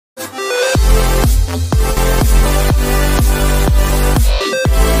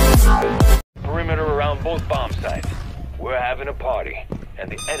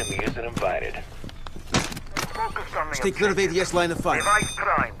wasn't invited. Focus on the Stay clear of ADS line of fire. Device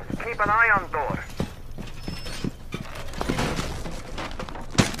primed. Keep an eye on door.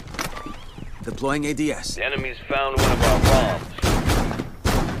 Deploying ADS. The enemy's found one of our bombs.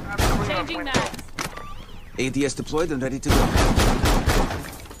 Changing mags. ADS deployed and ready to go.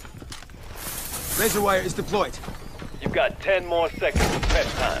 Laser wire is deployed. You've got 10 more seconds of prep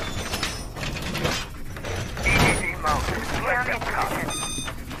time. EDD mounted. Clear cut.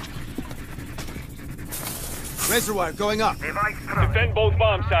 Laser wire going up. Device primed. Defend both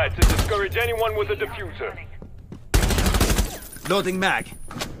bomb sites and discourage anyone with a diffuser. Loading mag.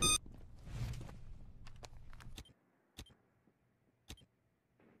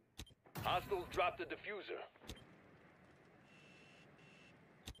 Hostiles dropped the diffuser.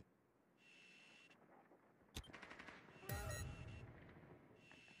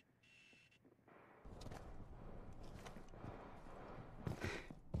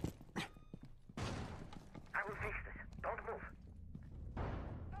 I will fix this. Don't move.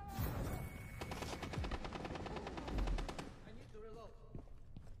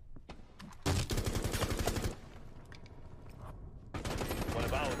 One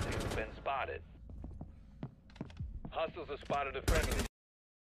of our team has been spotted. Hostiles have spotted a friendly.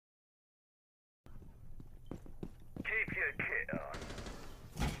 Keep your kit on.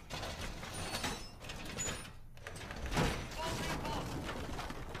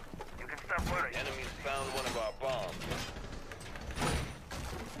 You can stop worrying. The enemy's found one of our bombs.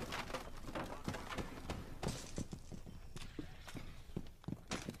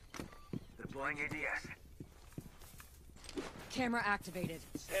 Deploying ADS. Camera activated.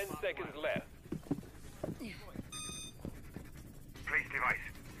 10 seconds left. Place device.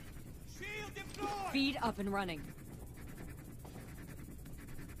 Feed up and running.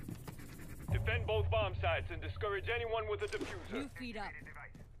 Defend both bomb sites and discourage anyone with a diffuser. New feed up.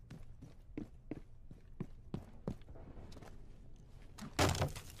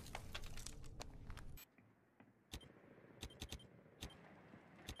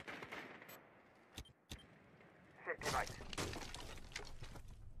 Set device.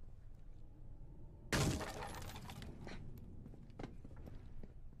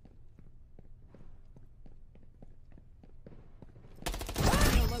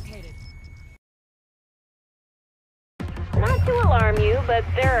 Located. Not to alarm you, but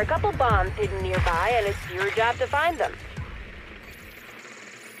there are a couple bombs hidden nearby, and it's your job to find them.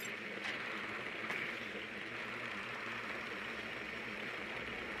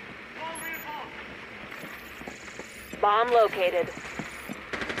 Bomb located.